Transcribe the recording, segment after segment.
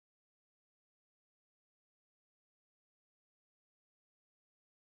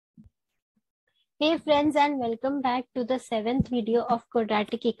Hey friends, and welcome back to the 7th video of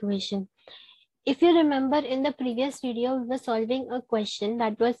quadratic equation. If you remember, in the previous video we were solving a question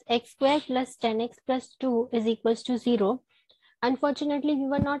that was x² plus 10x plus 2 is equals to 0. Unfortunately, we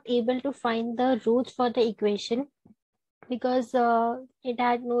were not able to find the roots for the equation because it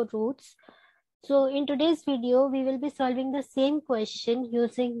had no roots. So in today's video we will be solving the same question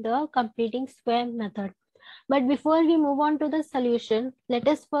using the completing square method. But before we move on to the solution, let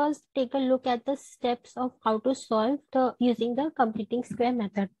us first take a look at the steps of how to solve using the completing square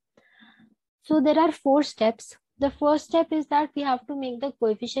method. So there are 4 steps. The first step is that we have to make the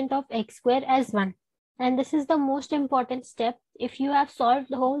coefficient of x square as 1. And this is the most important step. If you have solved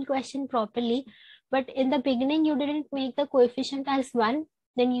the whole question properly, but in the beginning you didn't make the coefficient as 1,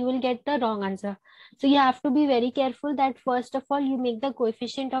 then you will get the wrong answer. So you have to be very careful that first of all you make the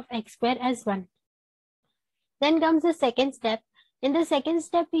coefficient of x square as 1. Then comes the second step. In the second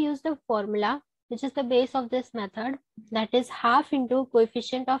step, we use the formula, which is the base of this method, that is half into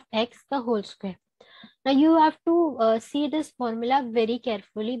coefficient of x the whole square. Now you have to see this formula very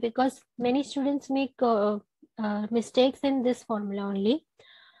carefully because many students make mistakes in this formula only.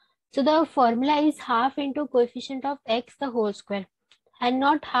 So the formula is half into coefficient of x the whole square and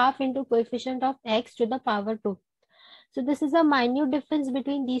not half into coefficient of x to the power 2. So this is a minute difference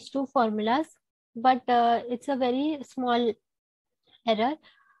between these two formulas, but it's a very small error.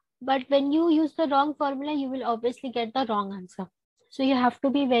 But when you use the wrong formula, you will obviously get the wrong answer. So you have to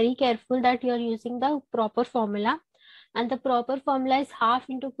be very careful that you are using the proper formula, and the proper formula is half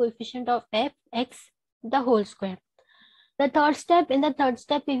into coefficient of x the whole square. In the third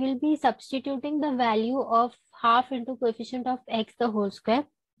step, we will be substituting the value of half into coefficient of x the whole square,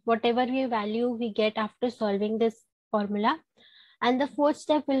 whatever value we get after solving this formula. And the fourth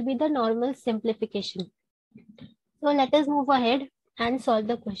step will be the normal simplification. So let us move ahead and solve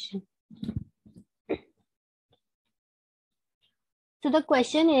the question. So the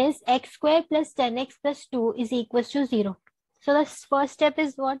question is x square plus 10x plus 2 is equals to 0. So the first step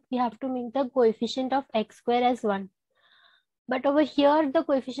is what? We have to make the coefficient of x square as 1. But over here, the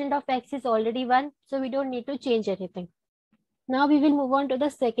coefficient of x is already 1, so we don't need to change anything. Now we will move on to the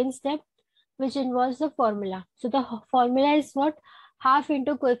second step, which involves the formula. So the formula is what? Half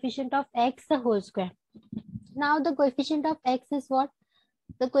into coefficient of x the whole square. Now the coefficient of x is what?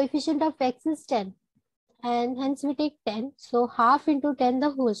 The coefficient of x is 10. And hence we take 10. So half into 10 the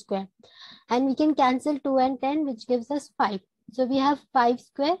whole square. And we can cancel 2 and 10, which gives us 5. So we have 5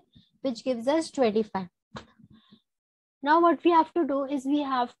 square, which gives us 25. Now what we have to do is we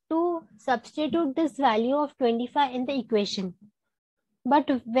have to substitute this value of 25 in the equation. But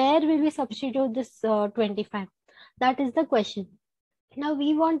where will we substitute this 25? That is the question. Now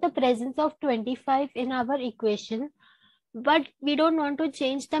we want the presence of 25 in our equation, but we don't want to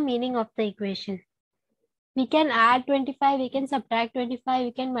change the meaning of the equation. We can add 25, we can subtract 25,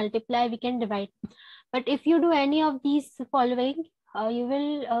 we can multiply, we can divide. But if you do any of these following, you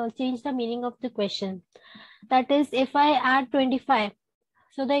will change the meaning of the question. That is, if I add 25,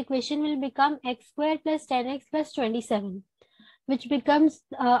 so the equation will become x squared plus 10x plus 27, which becomes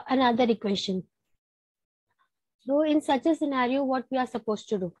another equation. So in such a scenario, what we are supposed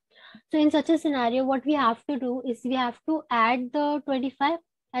to do? So in such a scenario, what we have to do is we have to add the 25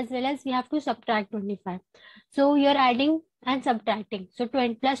 as well as we have to subtract 25. So you're adding and subtracting. So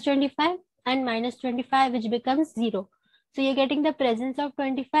 20 plus 25 and minus 25, which becomes 0. So you're getting the presence of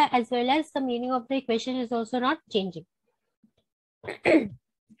 25 as well as the meaning of the equation is also not changing.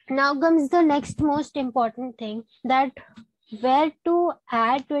 Now comes the next most important thing, that where to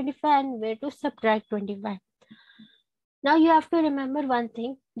add 25 and where to subtract 25. Now you have to remember one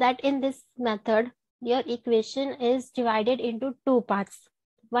thing, that in this method, your equation is divided into two parts.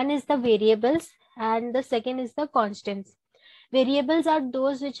 One is the variables and the second is the constants. Variables are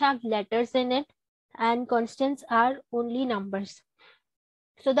those which have letters in it and constants are only numbers.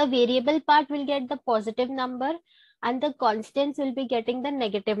 So the variable part will get the positive number and the constants will be getting the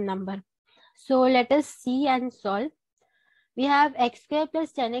negative number. So let us see and solve. We have x squared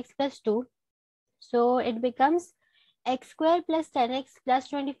plus 10x plus 2. So it becomes x squared plus 10x plus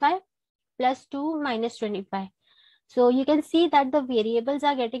 25 plus 2 minus 25. So you can see that the variables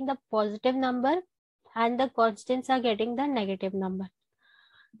are getting the positive number and the constants are getting the negative number.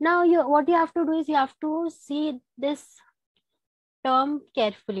 Now what you have to do is you have to see this term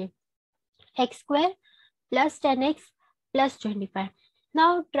carefully. X squared plus 10x plus 25.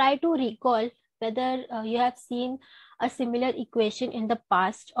 Now try to recall whether you have seen a similar equation in the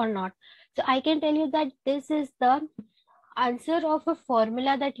past or not. So I can tell you that this is the answer of a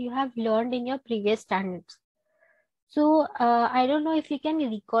formula that you have learned in your previous standards. So I don't know if you can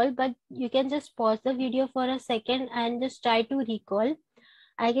recall, but you can just pause the video for a second and just try to recall.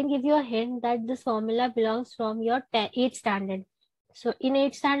 I can give you a hint that this formula belongs from your 8th standard. So in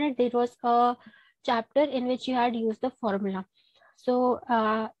 8th standard, there was a chapter in which you had used the formula. So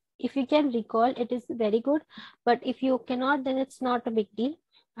if you can recall, it is very good. But if you cannot, then it's not a big deal.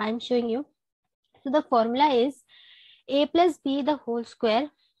 I'm showing you. So the formula is a plus b the whole square,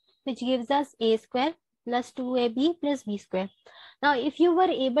 which gives us a square plus 2ab plus b square. Now, if you were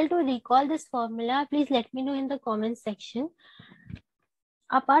able to recall this formula, please let me know in the comments section.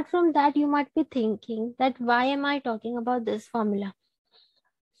 Apart from that, you might be thinking that why am I talking about this formula?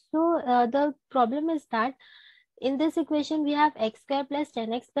 So the problem is that in this equation, we have x square plus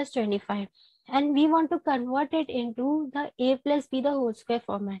 10x plus 25. And we want to convert it into the a plus b the whole square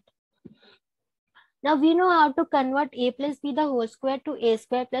format. Now we know how to convert a plus b the whole square to a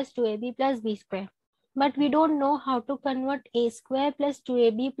square plus 2ab plus b square. But we don't know how to convert a square plus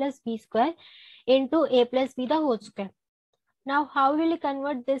 2ab plus b square into a plus b the whole square. Now how will we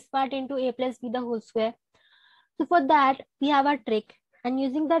convert this part into a plus b the whole square? So for that, we have a trick. And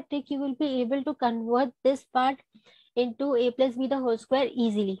using that trick, you will be able to convert this part into a plus b the whole square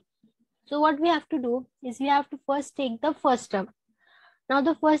easily. So what we have to do is we have to first take the first term. Now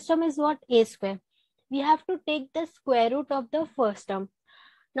the first term is what? A square. We have to take the square root of the first term.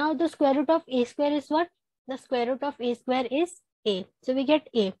 Now the square root of a square is what? The square root of a square is a. So we get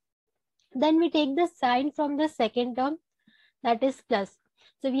a. Then we take the sign from the second term, that is plus.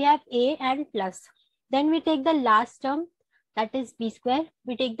 So we have a and plus. Then we take the last term, that is b square.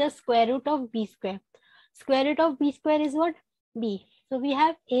 We take the square root of b square. Square root of b square is what? B. So we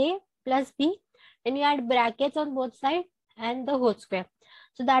have a plus b. Then we add brackets on both sides and the whole square.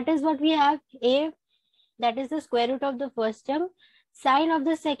 So that is what we have. A, that is the square root of the first term, sine of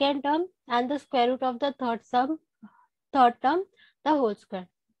the second term, and the square root of the third term, the whole square.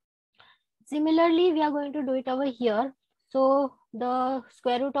 Similarly, we are going to do it over here. So the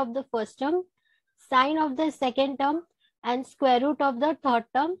square root of the first term, sine of the second term, and square root of the third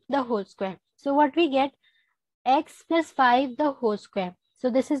term, the whole square. So what we get? X plus 5 the whole square. So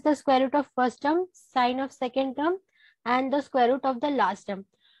this is the square root of first term, sine of second term, and the square root of the last term.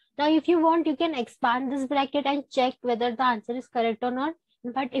 Now, if you want, you can expand this bracket and check whether the answer is correct or not.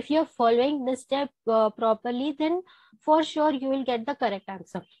 But if you're following this step properly, then for sure you will get the correct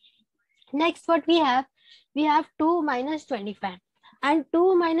answer. Next, what we have 2 minus 25. And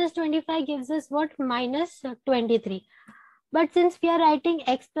 2 minus 25 gives us what? Minus 23. But since we are writing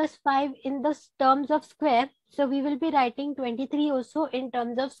x plus 5 in the terms of square, so we will be writing 23 also in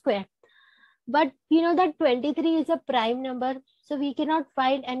terms of square. But you know that 23 is a prime number, so we cannot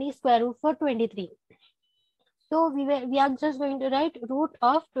find any square root for 23. So we are just going to write root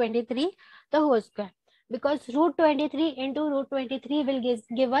of 23 the whole square, because root 23 into root 23 will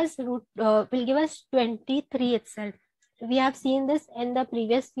give us 23 itself. We have seen this in the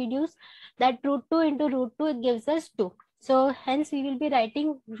previous videos that root 2 into root 2 it gives us 2. So hence we will be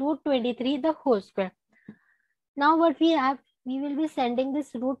writing root 23 the whole square. Now what we have, we will be sending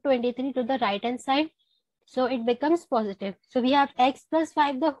this root 23 to the right hand side. So it becomes positive. So we have x plus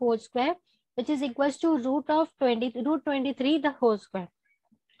 5 the whole square, which is equals to root 23 the whole square.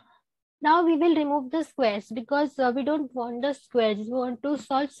 Now we will remove the squares because we don't want the squares. We want to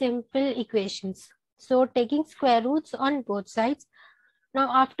solve simple equations. So taking square roots on both sides.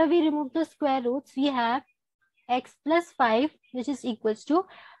 Now after we remove the square roots, we have x plus 5, which is equals to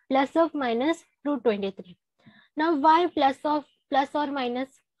plus or minus root 23. Now why plus or minus?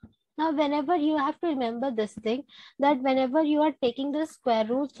 Now whenever you have to remember this thing, that whenever you are taking the square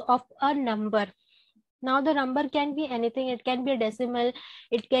roots of a number, now the number can be anything. It can be a decimal,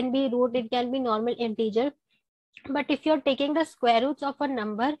 it can be root, it can be normal integer. But if you're taking the square roots of a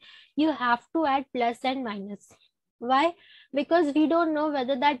number, you have to add plus and minus. Why? Because we don't know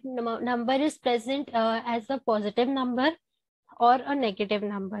whether that number is present as a positive number or a negative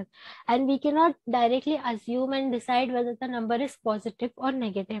number, and we cannot directly assume and decide whether the number is positive or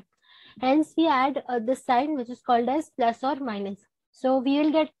negative. Hence we add this sign, which is called as plus or minus. So we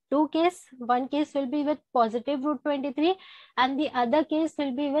will get two cases. One case will be with positive root 23 and the other case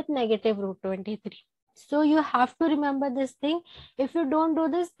will be with negative root 23. So you have to remember this thing. If you don't do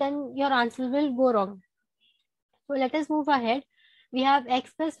this, then your answer will go wrong. So let us move ahead. We have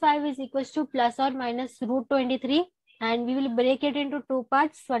x plus 5 is equals to plus or minus root 23, and we will break it into two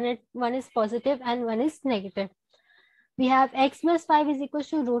parts. One is positive and one is negative. We have x plus 5 is equals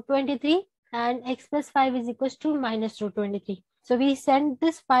to root 23 and x plus 5 is equals to minus root 23. So we send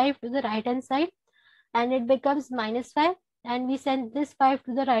this 5 to the right hand side and it becomes minus 5, and we send this 5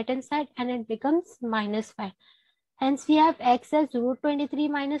 to the right hand side and it becomes minus 5. Hence, we have x as root 23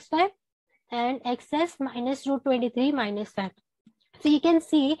 minus 5 and x as minus root 23 minus 5. So you can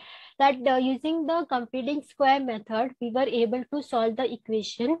see that using the completing square method, we were able to solve the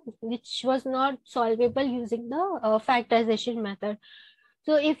equation which was not solvable using the factorization method.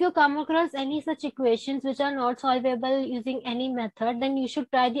 So if you come across any such equations which are not solvable using any method, then you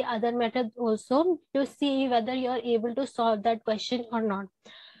should try the other method also to see whether you are able to solve that question or not.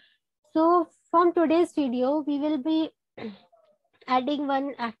 So from today's video, we will be adding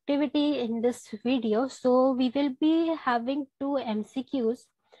one activity in this video. So we will be having two MCQs.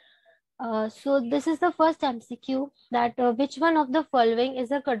 So this is the first MCQ, that which one of the following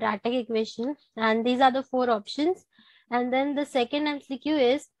is a quadratic equation, and these are the four options. And then the second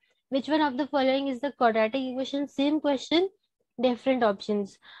MCQ is which one of the following is the quadratic equation, same question, different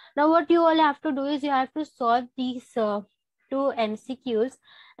options. Now what you all have to do is you have to solve these two MCQs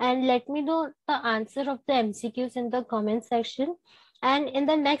and let me know the answer of the MCQs in the comment section. And in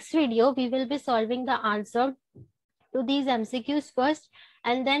the next video, we will be solving the answer to these MCQs first,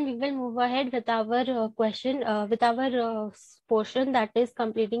 and then we will move ahead with our portion, that is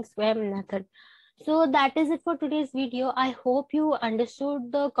completing square method. So that is it for today's video. I hope you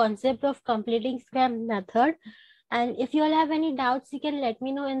understood the concept of completing square method. And if you all have any doubts, you can let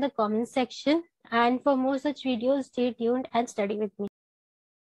me know in the comment section. And for more such videos, stay tuned and study with me.